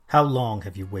How long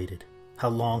have you waited? How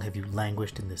long have you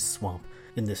languished in this swamp,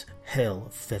 in this hell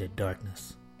of fetid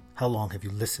darkness? How long have you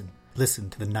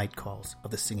listened to the night calls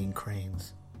of the singing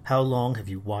cranes? How long have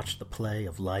you watched the play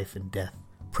of life and death,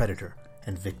 predator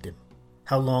and victim?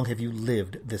 How long have you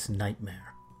lived this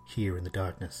nightmare here in the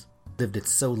darkness? Lived it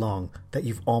so long that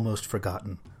you've almost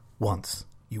forgotten once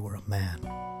you were a man.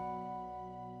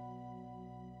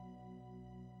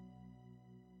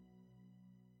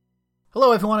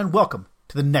 Hello everyone and welcome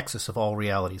to the Nexus of All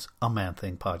Realities, a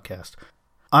Man-Thing podcast.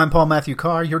 I'm Paul Matthew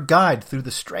Carr, your guide through the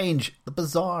strange, the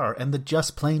bizarre, and the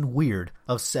just plain weird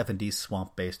of 70s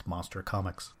swamp-based monster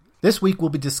comics. This week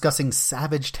we'll be discussing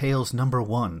Savage Tales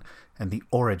 #1 and the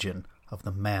origin of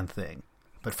the Man-Thing.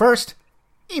 But first,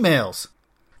 emails!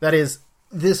 That is,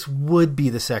 this would be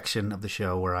the section of the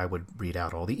show where I would read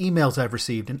out all the emails I've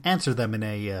received and answer them in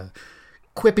a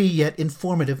quippy yet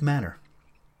informative manner.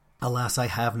 Alas, I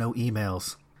have no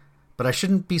emails. But I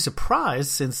shouldn't be surprised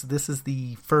since this is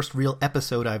the first real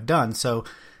episode I've done, so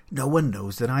no one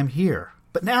knows that I'm here.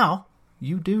 But now,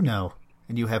 you do know,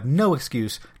 and you have no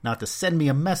excuse not to send me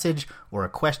a message or a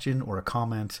question or a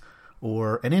comment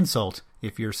or an insult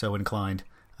if you're so inclined.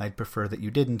 I'd prefer that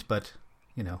you didn't, but,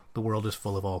 you know, the world is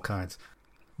full of all kinds.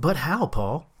 But how,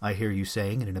 Paul? I hear you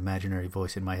saying in an imaginary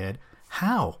voice in my head.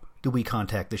 How do we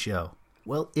contact the show?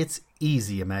 Well, it's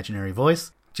easy, imaginary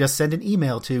voice. Just send an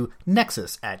email to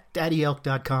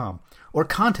nexus@daddyelk.com or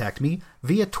contact me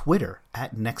via Twitter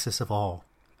 @nexusofall.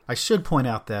 I should point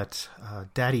out that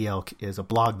Daddy Elk is a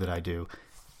blog that I do,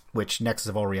 which Nexus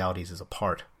of All Realities is a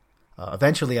part.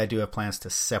 Eventually, I do have plans to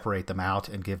separate them out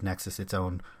and give Nexus its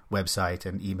own website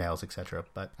and emails, etc.,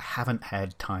 but I haven't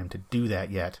had time to do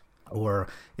that yet. Or,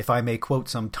 if I may quote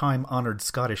some time-honored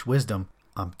Scottish wisdom,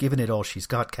 I'm giving it all she's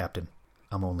got, Captain.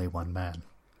 I'm only one man.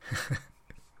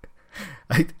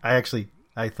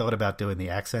 I thought about doing the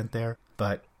accent there,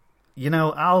 but, you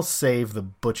know, I'll save the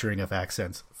butchering of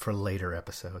accents for later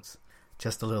episodes.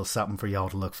 Just a little something for y'all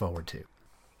to look forward to.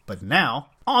 But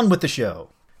now, on with the show!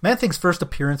 Man-Thing's first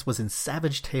appearance was in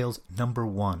Savage Tales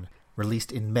 #1,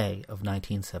 released in May of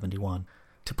 1971.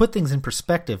 To put things in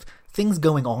perspective, things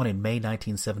going on in May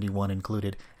 1971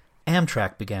 included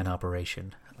Amtrak began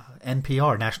operation,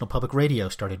 NPR, National Public Radio,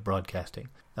 started broadcasting.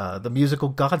 The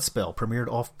musical Godspell premiered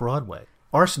off-Broadway.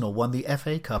 Arsenal won the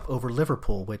FA Cup over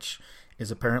Liverpool, which is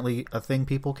apparently a thing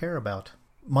people care about.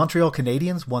 Montreal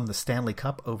Canadiens won the Stanley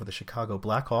Cup over the Chicago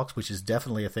Blackhawks, which is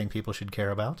definitely a thing people should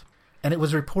care about. And it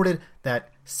was reported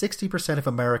that 60% of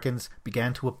Americans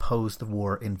began to oppose the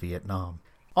war in Vietnam.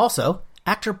 Also,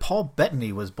 actor Paul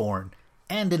Bettany was born,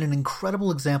 and in an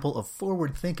incredible example of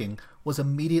forward thinking, was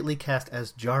immediately cast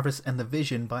as Jarvis and the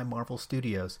Vision by Marvel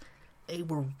Studios. They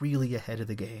were really ahead of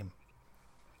the game.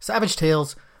 Savage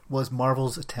Tales was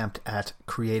Marvel's attempt at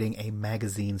creating a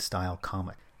magazine-style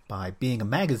comic. By being a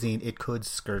magazine, it could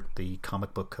skirt the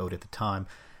comic book code at the time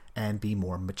and be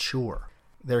more mature.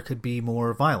 There could be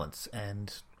more violence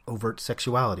and overt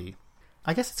sexuality.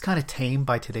 I guess it's kind of tame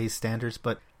by today's standards,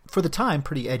 but for the time,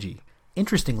 pretty edgy.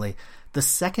 Interestingly, the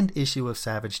second issue of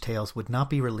Savage Tales would not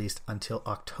be released until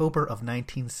October of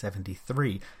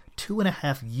 1973,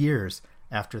 2.5 years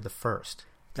after the first.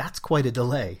 That's quite a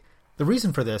delay. The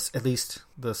reason for this, at least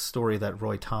the story that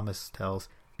Roy Thomas tells,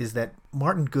 is that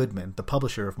Martin Goodman, the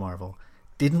publisher of Marvel,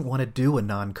 didn't want to do a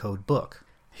non-code book.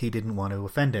 He didn't want to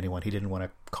offend anyone. He didn't want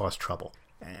to cause trouble.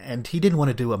 And he didn't want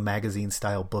to do a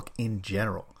magazine-style book in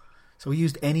general. So he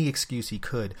used any excuse he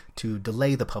could to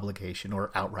delay the publication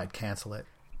or outright cancel it.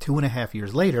 2.5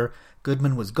 years later,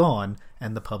 Goodman was gone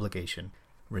and the publication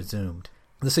resumed.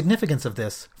 The significance of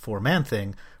this for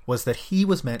Man-Thing was that he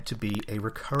was meant to be a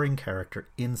recurring character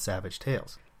in Savage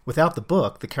Tales. Without the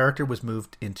book, the character was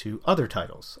moved into other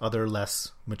titles, other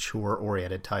less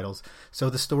mature-oriented titles, so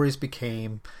the stories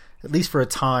became, at least for a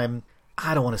time,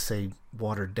 I don't want to say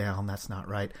watered down, that's not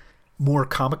right, more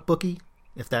comic booky,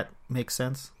 if that makes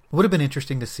sense. It would have been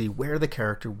interesting to see where the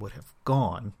character would have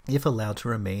gone if allowed to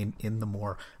remain in the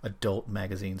more adult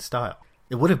magazine style.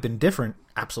 It would have been different,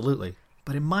 absolutely,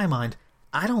 but in my mind,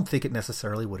 I don't think it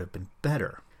necessarily would have been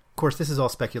better. Of course, this is all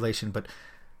speculation, but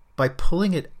by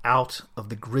pulling it out of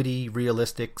the gritty,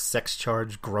 realistic,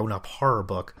 sex-charged, grown-up horror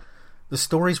book, the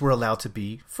stories were allowed to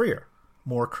be freer,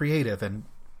 more creative, and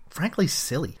frankly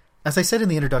silly. As I said in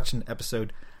the introduction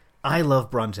episode, I love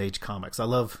Bronze Age comics. I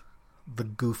love the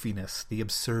goofiness, the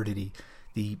absurdity,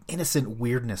 the innocent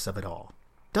weirdness of it all.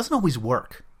 It doesn't always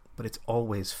work, but it's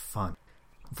always fun.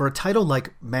 For a title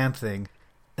like Man-Thing,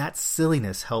 that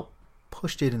silliness helped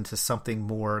push it into something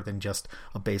more than just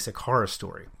a basic horror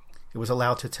story. It was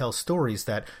allowed to tell stories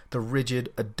that the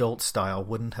rigid adult style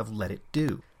wouldn't have let it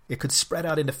do. It could spread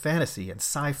out into fantasy and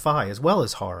sci-fi as well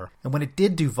as horror. And when it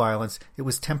did do violence, it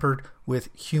was tempered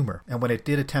with humor. And when it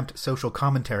did attempt social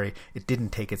commentary, it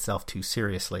didn't take itself too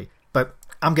seriously. But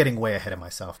I'm getting way ahead of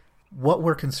myself. What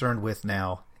we're concerned with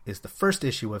now is the first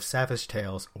issue of Savage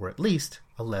Tales, or at least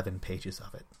 11 pages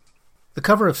of it. The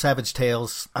cover of Savage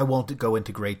Tales I won't go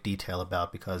into great detail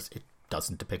about because it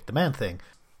doesn't depict the Man-Thing.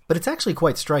 But it's actually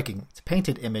quite striking. It's a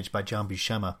painted image by John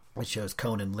Buscema, which shows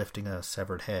Conan lifting a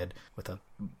severed head with a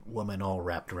woman all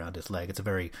wrapped around his leg. It's a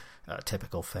very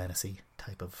typical fantasy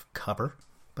type of cover,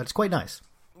 but it's quite nice.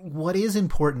 What is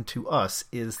important to us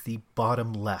is the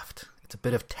bottom left. It's a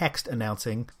bit of text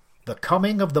announcing, "The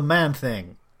coming of the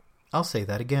Man-Thing." I'll say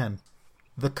that again.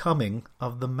 The coming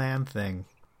of the Man-Thing.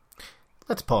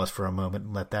 Let's pause for a moment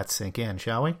and let that sink in,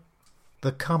 shall we?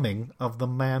 The coming of the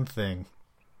Man-Thing.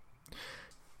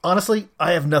 Honestly,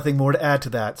 I have nothing more to add to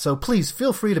that, so please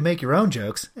feel free to make your own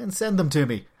jokes and send them to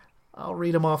me. I'll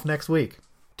read them off next week.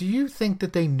 Do you think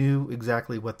that they knew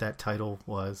exactly what that title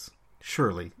was?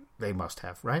 Surely they must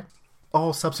have, right?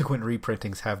 All subsequent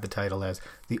reprintings have the title as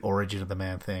The Origin of the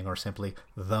Man-Thing or simply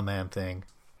The Man-Thing.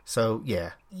 So,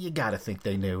 yeah, you gotta think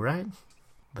they knew, right?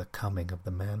 The coming of the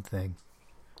Man-Thing.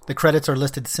 The credits are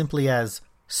listed simply as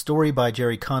story by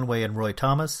Jerry Conway and Roy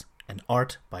Thomas and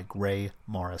art by Gray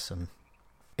Morrison.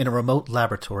 In a remote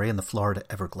laboratory in the Florida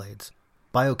Everglades,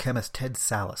 biochemist Ted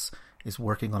Sallis is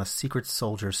working on a secret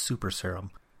soldier's super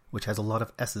serum, which has a lot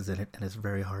of S's in it and is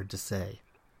very hard to say.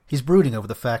 He's brooding over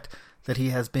the fact that he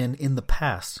has been, in the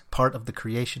past, part of the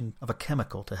creation of a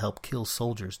chemical to help kill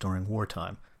soldiers during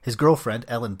wartime. His girlfriend,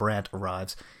 Ellen Brandt,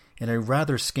 arrives in a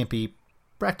rather skimpy,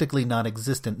 practically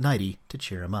non-existent nightie to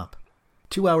cheer him up.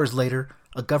 2 hours later,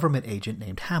 a government agent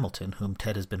named Hamilton, whom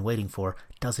Ted has been waiting for,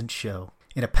 doesn't show.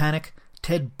 In a panic,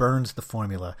 Ted burns the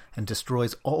formula and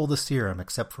destroys all the serum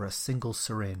except for a single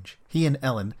syringe. He and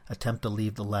Ellen attempt to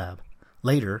leave the lab.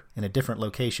 Later, in a different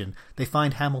location, they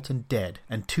find Hamilton dead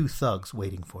and 2 thugs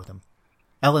waiting for them.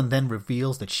 Ellen then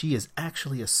reveals that she is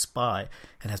actually a spy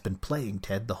and has been playing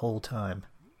Ted the whole time.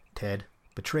 Ted,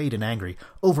 betrayed and angry,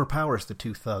 overpowers the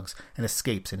 2 thugs and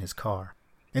escapes in his car.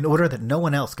 In order that no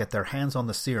one else get their hands on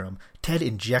the serum, Ted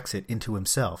injects it into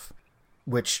himself.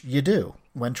 Which you do.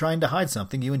 When trying to hide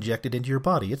something, you inject it into your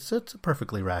body. It's a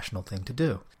perfectly rational thing to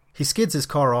do. He skids his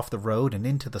car off the road and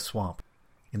into the swamp.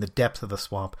 In the depth of the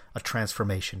swamp, a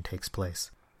transformation takes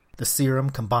place. The serum,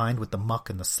 combined with the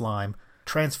muck and the slime,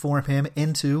 transform him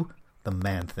into the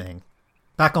Man-Thing.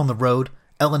 Back on the road,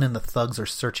 Ellen and the thugs are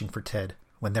searching for Ted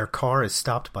when their car is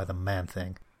stopped by the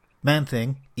Man-Thing.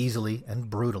 Man-Thing, easily and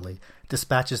brutally,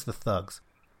 dispatches the thugs,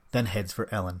 then heads for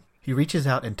Ellen. He reaches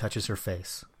out and touches her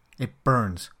face. It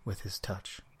burns with his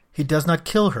touch. He does not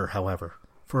kill her, however.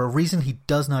 For a reason he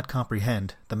does not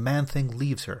comprehend, the Man-Thing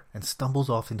leaves her and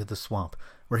stumbles off into the swamp,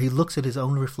 where he looks at his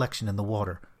own reflection in the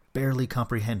water, barely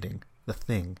comprehending the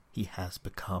thing he has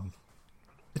become.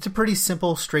 It's a pretty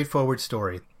simple, straightforward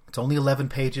story. It's only 11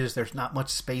 pages. There's not much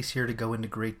space here to go into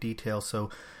great detail, so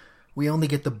we only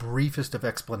get the briefest of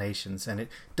explanations, and it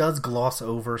does gloss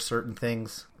over certain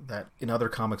things that in other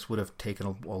comics would have taken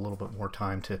a little bit more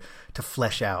time to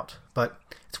flesh out. But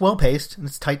it's well-paced, and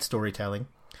it's tight storytelling,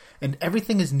 and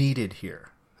everything is needed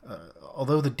here.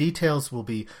 Although the details will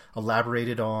be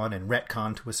elaborated on and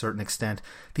retconned to a certain extent,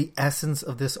 the essence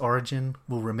of this origin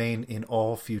will remain in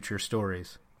all future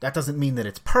stories. That doesn't mean that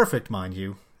it's perfect, mind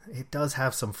you. It does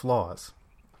have some flaws.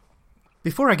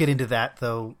 Before I get into that,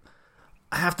 though,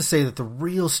 I have to say that the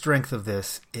real strength of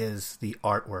this is the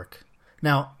artwork.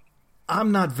 Now, I'm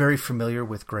not very familiar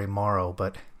with Gray Morrow,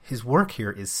 but his work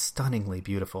here is stunningly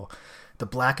beautiful. The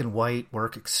black and white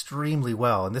work extremely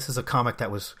well, and this is a comic that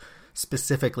was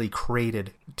specifically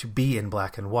created to be in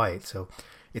black and white, so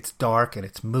it's dark and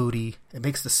it's moody. It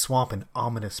makes the swamp an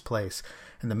ominous place,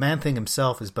 and the Man-Thing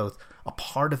himself is both a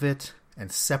part of it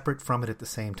and separate from it at the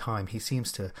same time. He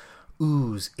seems to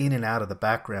ooze in and out of the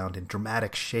background in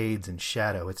dramatic shades and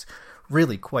shadow. It's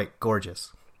really quite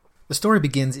gorgeous. The story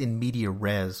begins in media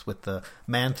res with the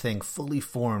Man-Thing fully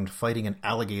formed fighting an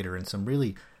alligator in some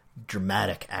really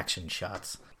dramatic action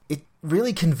shots. It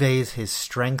really conveys his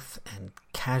strength and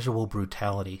casual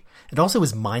brutality, and also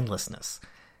his mindlessness.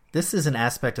 This is an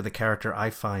aspect of the character I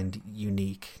find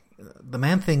unique. The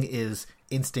Man-Thing is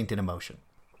instinct and emotion.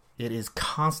 It is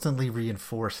constantly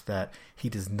reinforced that he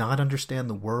does not understand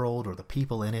the world or the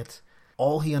people in it.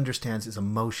 All he understands is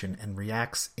emotion and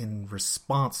reacts in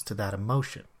response to that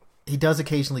emotion. He does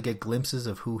occasionally get glimpses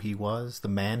of who he was, the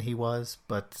man he was,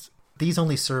 but these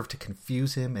only serve to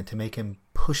confuse him and to make him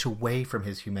push away from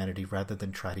his humanity rather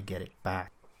than try to get it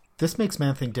back. This makes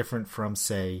Man-Thing different from,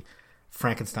 say,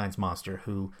 Frankenstein's monster,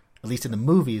 who, at least in the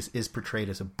movies, is portrayed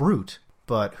as a brute,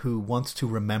 but who wants to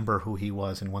remember who he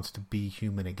was and wants to be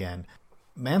human again.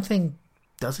 Man-Thing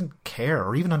doesn't care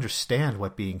or even understand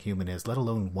what being human is, let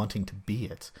alone wanting to be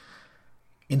it.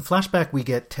 In flashback, we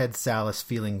get Ted Sallis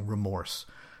feeling remorse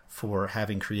for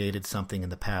having created something in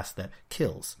the past that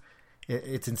kills.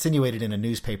 It's insinuated in a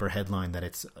newspaper headline that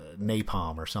it's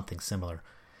napalm or something similar.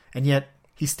 And yet,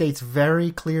 he states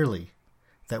very clearly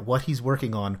that what he's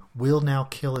working on will now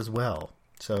kill as well.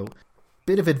 So,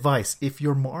 bit of advice, if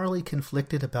you're morally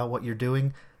conflicted about what you're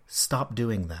doing, stop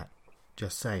doing that.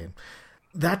 Just saying.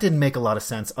 That didn't make a lot of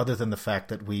sense other than the fact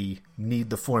that we need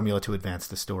the formula to advance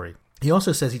the story. He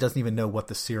also says he doesn't even know what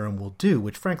the serum will do,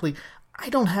 which frankly, I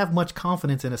don't have much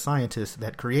confidence in a scientist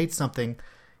that creates something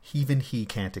even he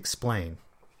can't explain.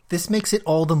 This makes it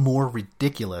all the more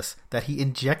ridiculous that he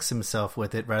injects himself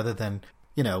with it rather than,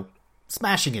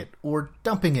 smashing it or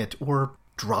dumping it or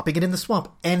dropping it in the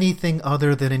swamp. Anything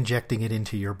other than injecting it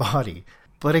into your body.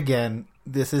 But again,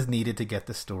 this is needed to get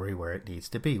the story where it needs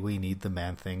to be. We need the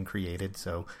Man-Thing created,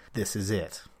 so this is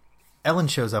it. Ellen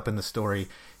shows up in the story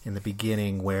in the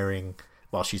beginning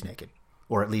she's naked.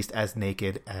 Or at least as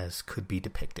naked as could be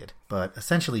depicted. But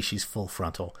essentially she's full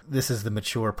frontal. This is the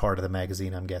mature part of the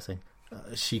magazine, I'm guessing.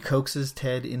 She coaxes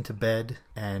Ted into bed,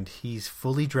 and he's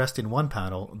fully dressed in one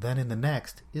panel, then in the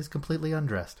next is completely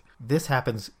undressed. This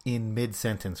happens in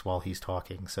mid-sentence while he's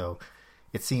talking, so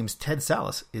it seems Ted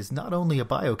Sallis is not only a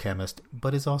biochemist,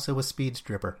 but is also a speed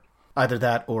stripper. Either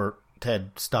that or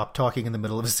Ted stopped talking in the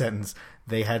middle of a sentence,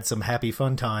 they had some happy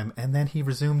fun time, and then he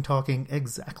resumed talking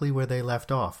exactly where they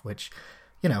left off, which,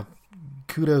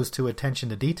 kudos to attention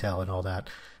to detail and all that.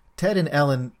 Ted and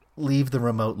Ellen leave the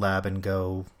remote lab and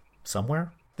go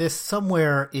somewhere. This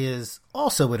somewhere is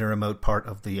also in a remote part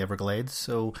of the Everglades,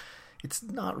 so it's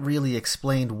not really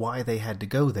explained why they had to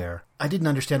go there. I didn't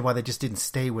understand why they just didn't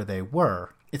stay where they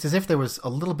were. It's as if there was a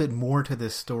little bit more to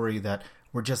this story that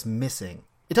we're just missing.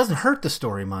 It doesn't hurt the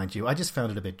story, mind you. I just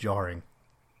found it a bit jarring.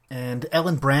 And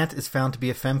Ellen Brandt is found to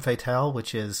be a femme fatale,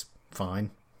 which is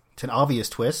fine. It's an obvious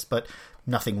twist, but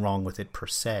nothing wrong with it per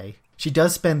se. She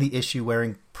does spend the issue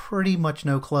wearing pretty much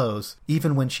no clothes,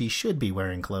 even when she should be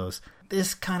wearing clothes.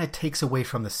 This kind of takes away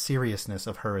from the seriousness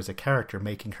of her as a character,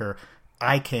 making her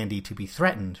eye candy to be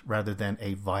threatened rather than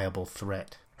a viable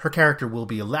threat. Her character will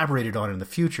be elaborated on in the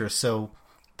future, so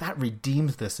that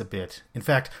redeems this a bit. In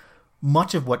fact,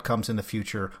 much of what comes in the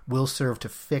future will serve to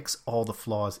fix all the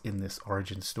flaws in this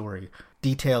origin story.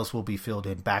 Details will be filled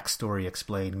in, backstory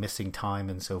explained, missing time,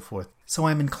 and so forth. So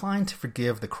I'm inclined to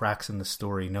forgive the cracks in the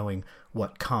story knowing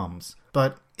what comes.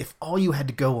 But if all you had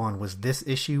to go on was this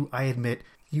issue, I admit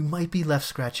you might be left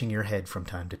scratching your head from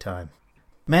time to time.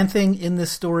 Man-Thing in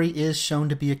this story is shown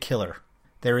to be a killer.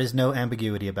 There is no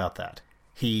ambiguity about that.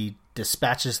 He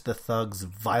dispatches the thugs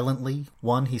violently.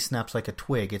 One, he snaps like a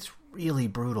twig. It's really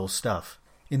brutal stuff.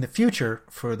 In the future,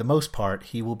 for the most part,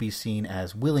 he will be seen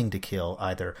as willing to kill,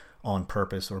 either on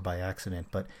purpose or by accident,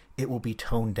 but it will be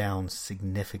toned down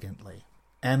significantly.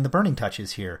 And the burning touch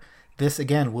is here. This,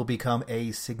 again, will become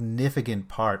a significant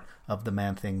part of the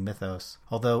Man-Thing mythos.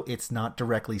 Although it's not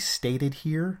directly stated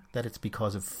here that it's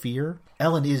because of fear.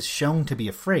 Ellen is shown to be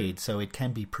afraid, so it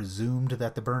can be presumed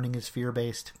that the burning is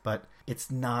fear-based, but it's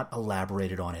not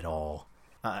elaborated on at all.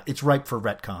 It's ripe for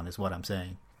retcon, is what I'm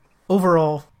saying.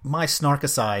 Overall, my snark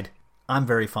aside, I'm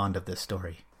very fond of this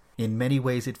story. In many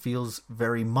ways it feels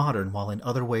very modern, while in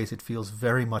other ways it feels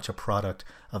very much a product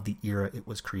of the era it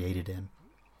was created in.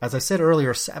 As I said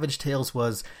earlier, Savage Tales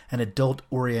was an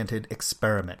adult-oriented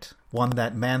experiment, one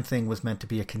that Man-Thing was meant to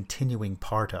be a continuing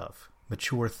part of,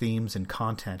 mature themes and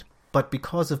content, but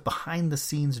because of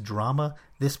behind-the-scenes drama,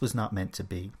 this was not meant to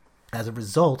be. As a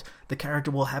result, the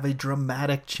character will have a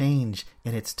dramatic change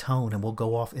in its tone and will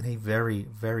go off in a very,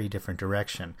 very different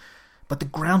direction. But the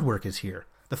groundwork is here.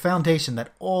 The foundation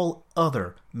that all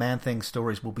other Man-Thing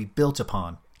stories will be built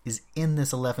upon is in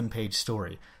this 11-page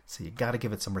story, so you gotta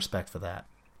give it some respect for that.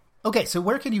 Okay, so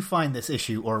where can you find this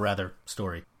issue, or rather,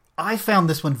 story? I found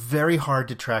this one very hard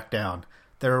to track down.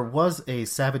 There was a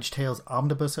Savage Tales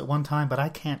omnibus at one time, but I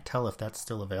can't tell if that's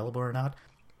still available or not.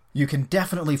 You can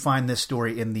definitely find this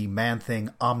story in the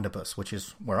Man-Thing Omnibus, which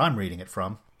is where I'm reading it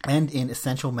from, and in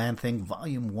Essential Man-Thing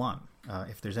Volume 1.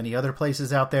 If there's any other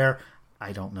places out there,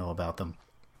 I don't know about them.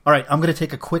 All right, I'm going to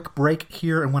take a quick break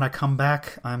here, and when I come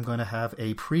back, I'm going to have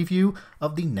a preview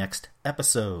of the next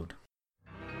episode.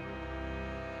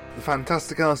 The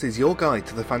Fantastic Arse is your guide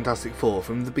to the Fantastic Four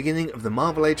from the beginning of the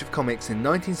Marvel Age of Comics in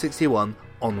 1961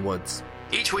 onwards.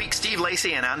 Each week, Steve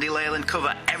Lacey and Andy Leyland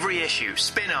cover every issue,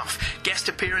 spin-off, guest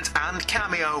appearance and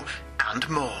cameo, and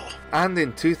more. And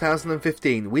in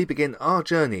 2015, we begin our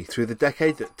journey through the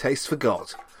decade that taste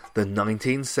forgot. the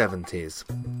 1970s.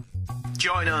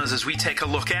 Join us as we take a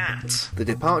look at The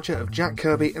departure of Jack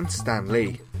Kirby and Stan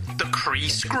Lee. the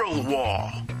Kree-Skrull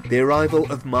War, The arrival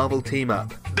of Marvel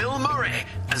Team-Up. Bill Murray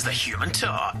as the Human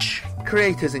Torch,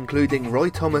 Creators including Roy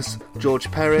Thomas,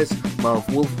 George Perez, Marv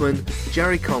Wolfman,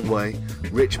 Jerry Conway,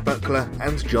 Rich Buckler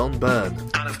and John Byrne.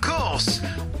 and of course,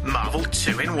 Marvel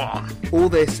 2-in-1. All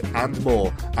this and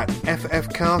more at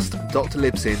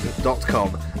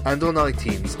ffcast.libsyn.com and on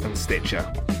iTunes and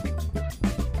Stitcher.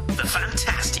 The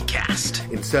Fantastic Cast.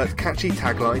 Insert catchy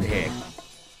tagline here.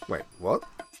 Wait, what?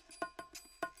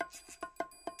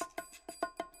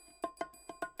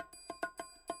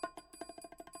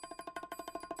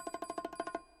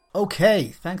 Okay,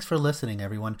 thanks for listening,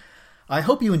 everyone. I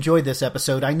hope you enjoyed this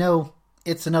episode. I know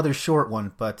it's another short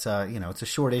one, but, it's a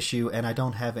short issue, and I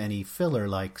don't have any filler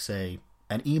like, say,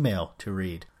 an email to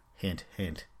read. Hint,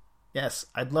 hint. Yes,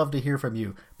 I'd love to hear from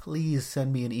you. Please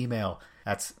send me an email.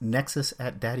 That's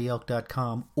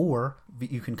nexus@daddyelk.com, or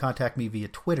you can contact me via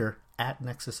Twitter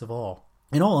 @nexusofall.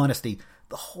 In all honesty,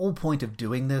 the whole point of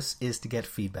doing this is to get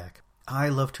feedback. I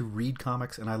love to read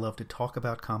comics, and I love to talk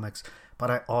about comics, but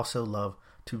I also love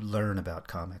to learn about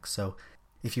comics. So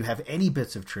if you have any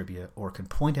bits of trivia or can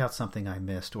point out something I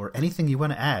missed or anything you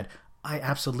want to add, I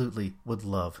absolutely would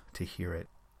love to hear it.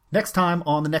 Next time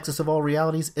on the Nexus of All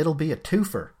Realities, it'll be a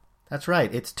twofer. That's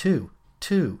right, it's two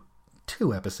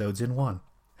episodes in one.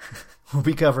 We'll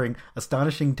be covering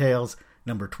Astonishing Tales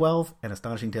number 12 and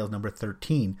Astonishing Tales number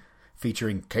 13,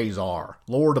 featuring Kazar,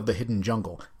 Lord of the Hidden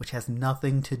Jungle, which has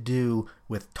nothing to do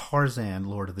with Tarzan,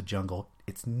 Lord of the Jungle.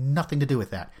 It's nothing to do with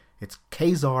that. It's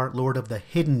Kazar, Lord of the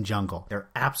Hidden Jungle. They're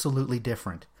absolutely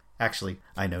different. Actually,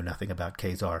 I know nothing about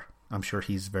Kazar. I'm sure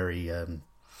he's very,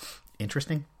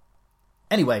 interesting.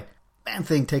 Anyway,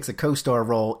 Man-Thing takes a co-star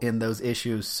role in those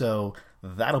issues, so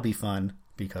that'll be fun,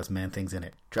 because Man-Thing's in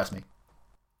it. Trust me.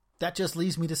 That just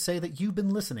leaves me to say that you've been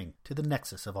listening to The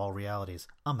Nexus of All Realities,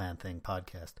 a Man-Thing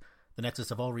podcast. The Nexus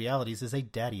of All Realities is a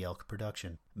Daddy Elk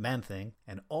production. Man-Thing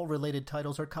and all related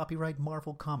titles are copyright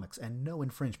Marvel Comics, and no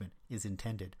infringement is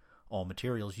intended. All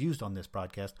materials used on this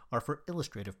broadcast are for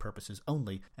illustrative purposes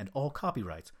only, and all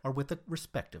copyrights are with the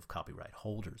respective copyright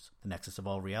holders. The Nexus of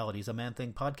All Realities, a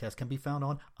Man-Thing podcast, can be found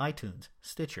on iTunes,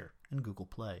 Stitcher, and Google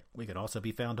Play. We can also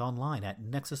be found online at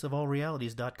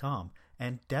nexusofallrealities.com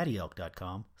and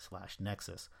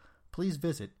daddyelk.com/nexus. Please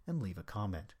visit and leave a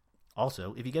comment.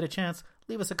 Also, if you get a chance,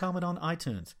 leave us a comment on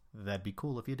iTunes. That'd be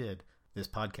cool if you did. This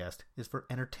podcast is for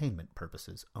entertainment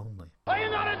purposes only. Are you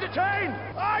not entertained?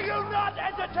 Are you not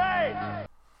entertained?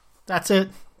 That's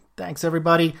it. Thanks,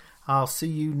 everybody. I'll see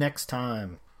you next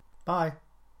time. Bye.